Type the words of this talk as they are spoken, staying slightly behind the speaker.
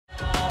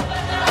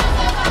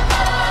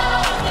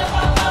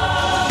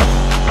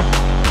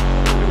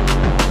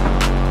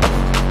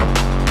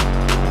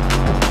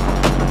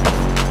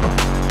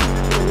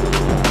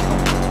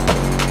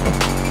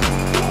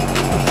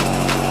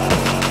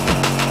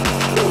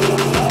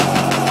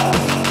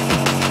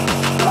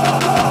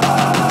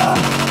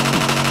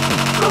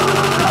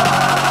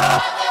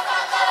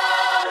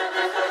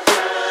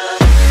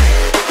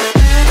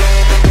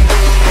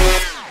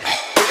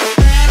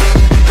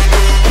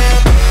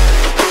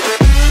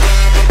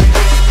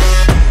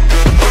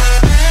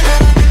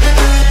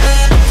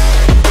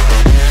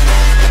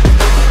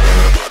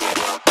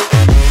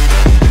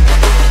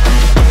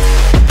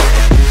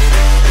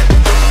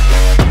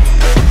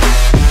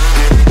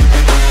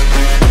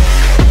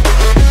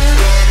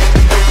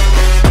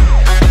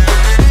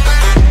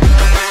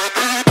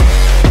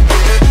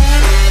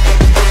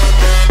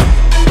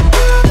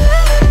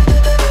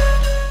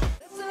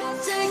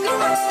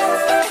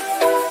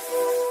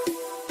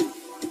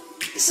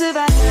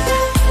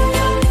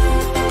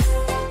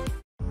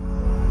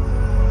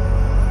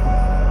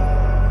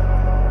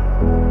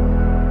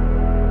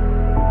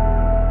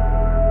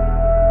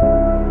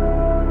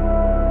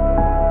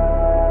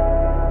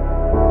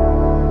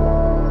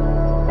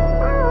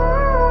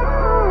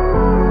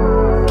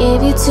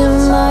you too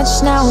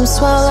much, now I'm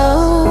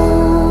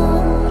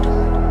swallowed.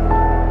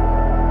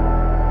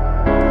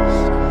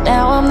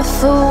 Now I'm the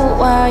fool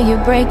while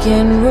you're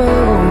breaking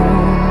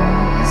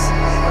rules.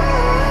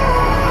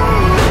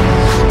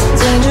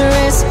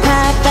 Dangerous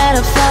path that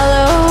I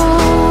follow.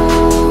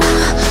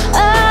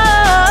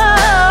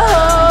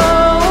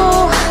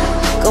 Oh,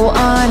 go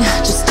on,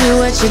 just do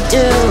what you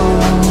do.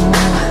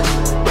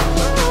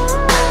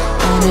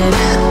 And it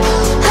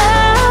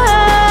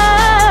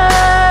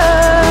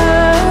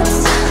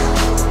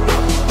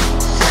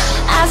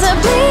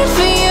bleed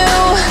for you,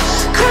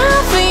 cry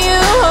for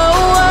you,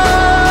 oh,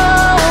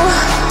 oh.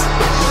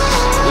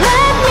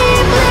 Let me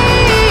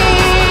bleed.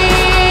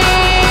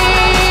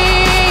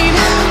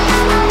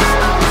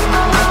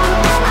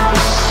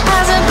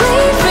 As I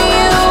bleed for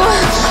you,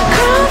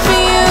 cry for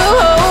you,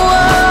 oh, oh.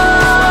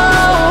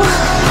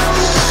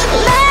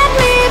 Let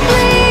me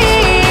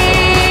bleed.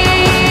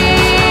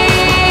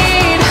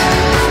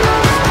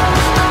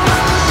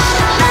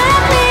 Let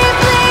me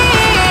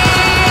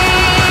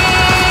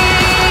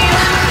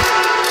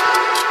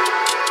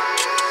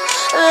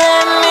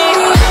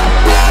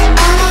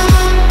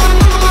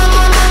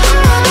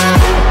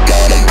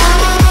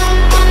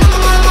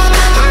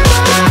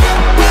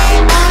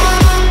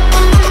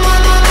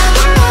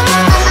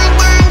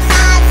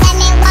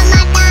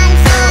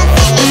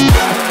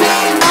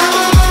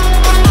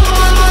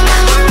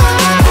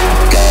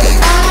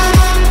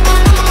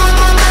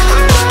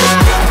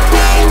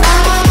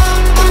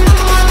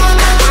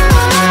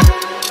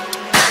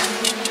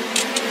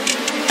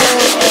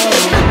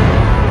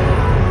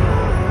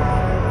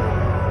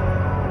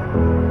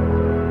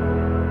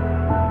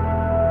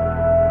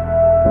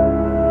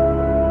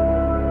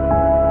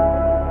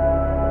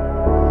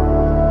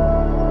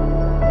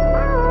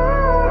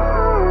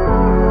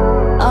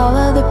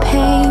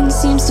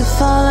seems to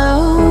follow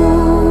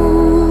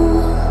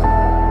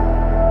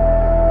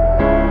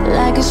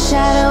like a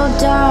shadow,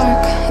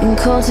 dark and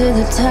cold to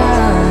the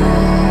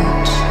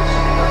touch.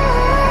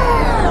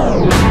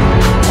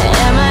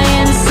 Am I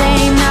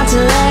insane not to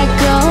let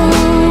go?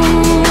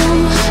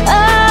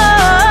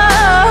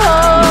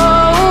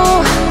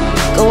 Oh,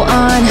 go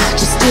on,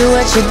 just do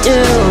what you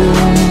do.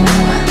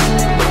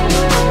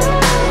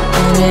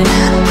 And it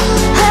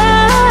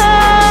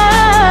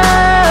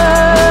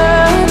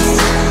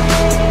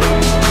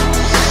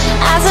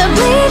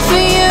bleed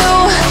for you,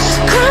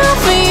 cry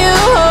for you,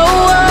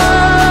 oh, oh.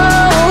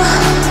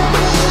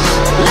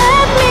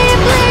 Let me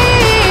bleed.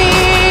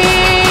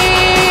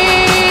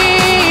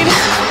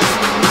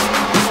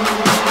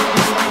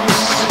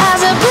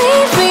 As I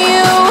bleed for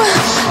you,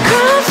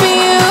 cry for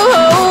you,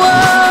 oh,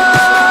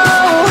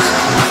 oh.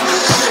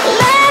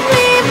 Let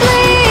me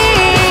bleed.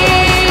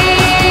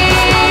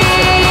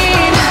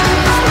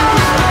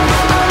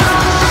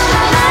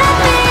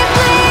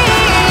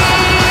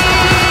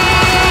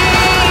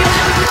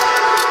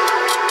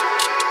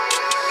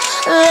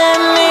 Let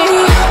me let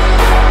me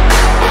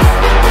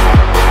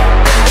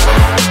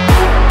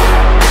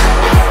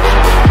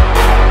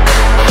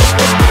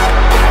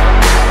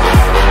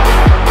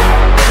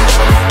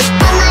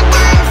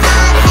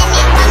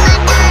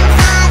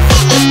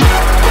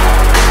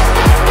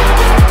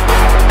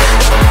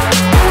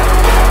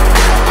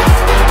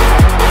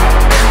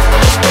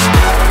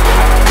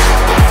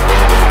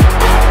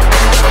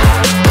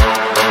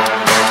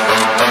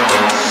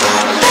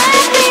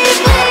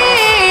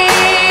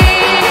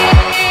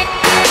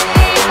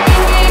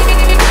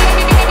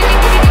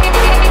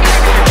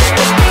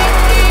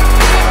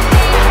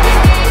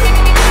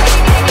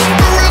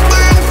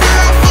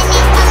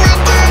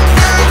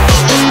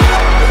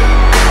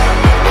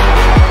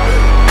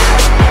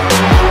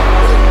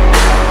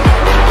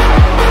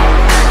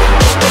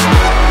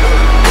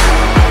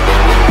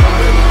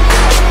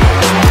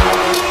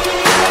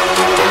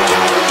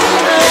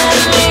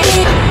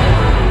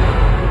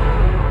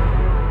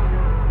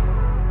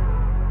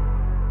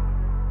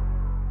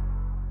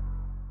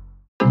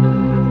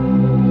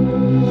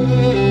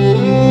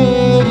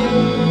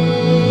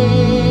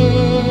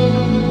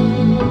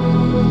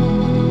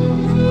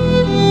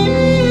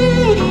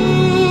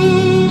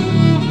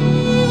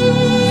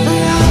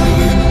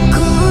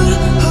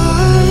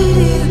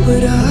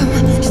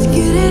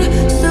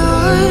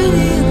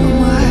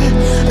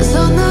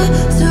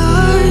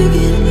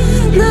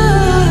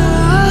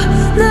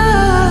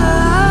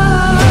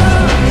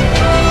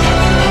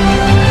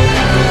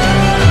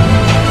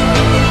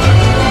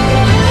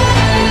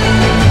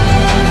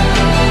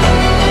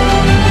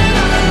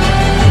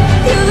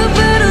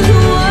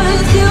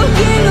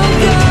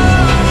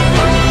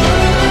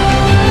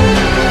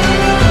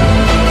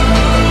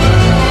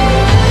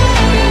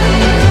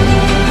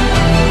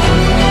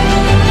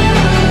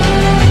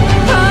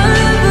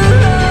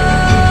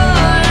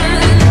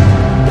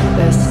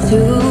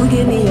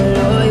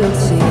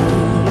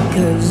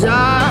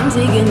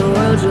taking the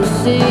world, you'll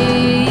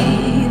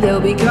see. They'll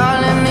be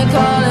calling me,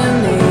 calling